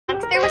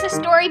there was a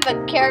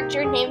storybook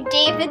character named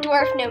Dave the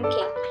Dwarf Gnome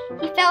King.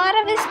 He fell out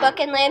of his book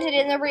and landed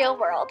in the real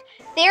world.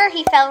 There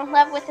he fell in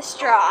love with a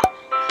straw.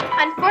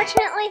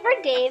 Unfortunately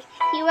for Dave,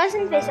 he was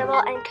invisible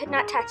and could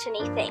not touch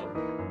anything.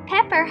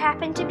 Pepper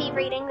happened to be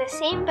reading the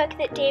same book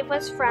that Dave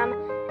was from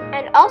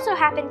and also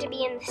happened to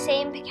be in the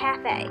same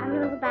cafe. I'm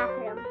going to the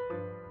bathroom.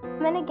 I'm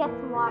going to get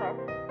some water.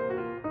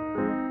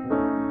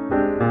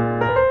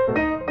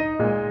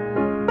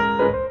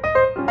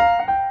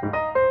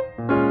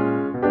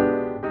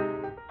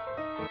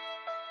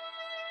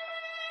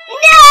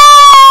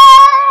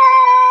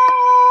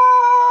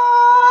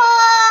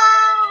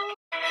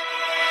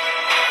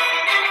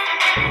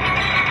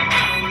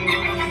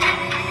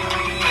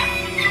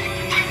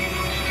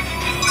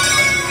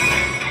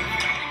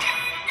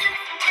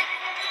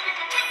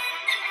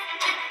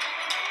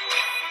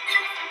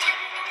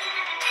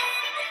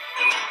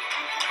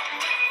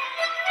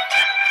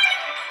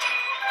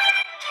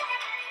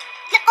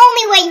 The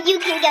only way you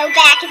can go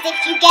back is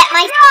if you get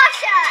my straw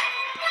shot!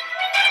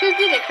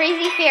 Cuckoo the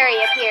crazy fairy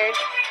appeared.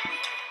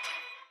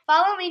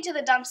 Follow me to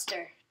the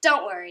dumpster.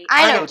 Don't worry.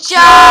 I know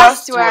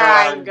just where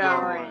I'm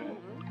going.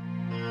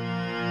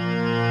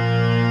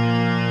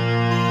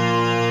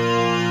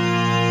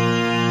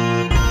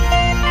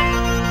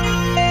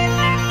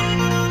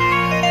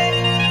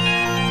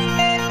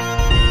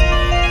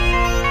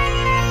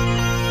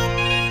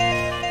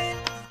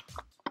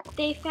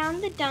 They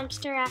found the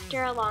dumpster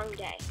after a long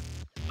day.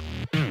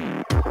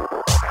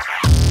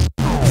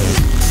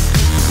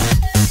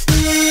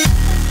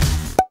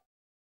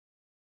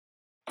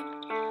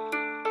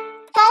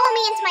 Follow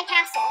me into my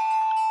castle.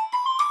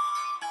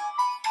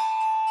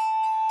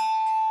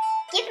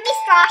 Give me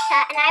straw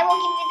shot and I will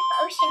give you the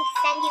potion to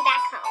send you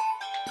back home.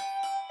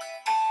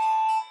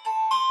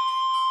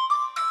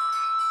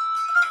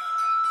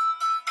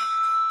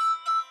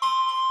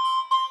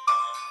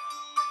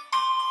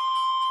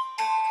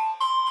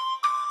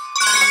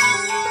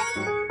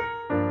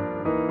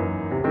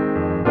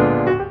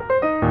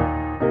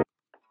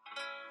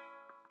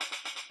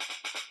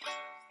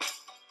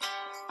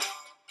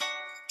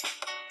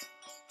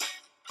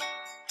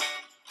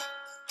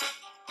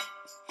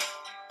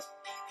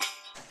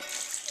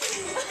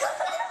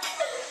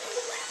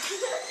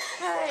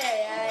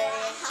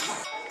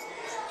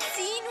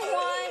 Scene 1,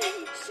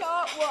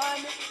 shot 1,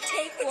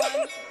 take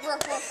 1,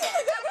 rehearsal.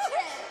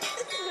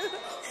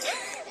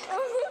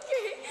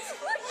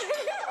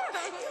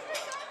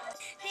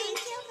 Thank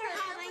you for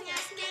helping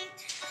us make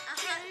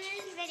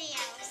 100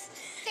 videos.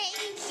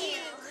 Thank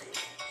you.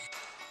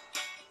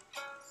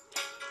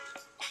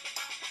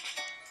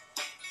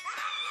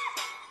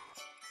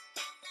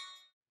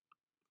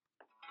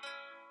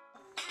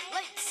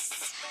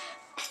 Lights,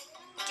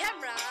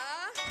 camera,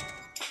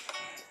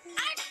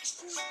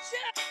 action!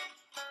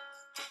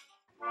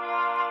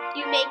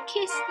 You may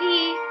kiss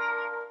the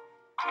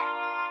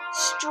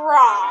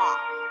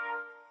straw.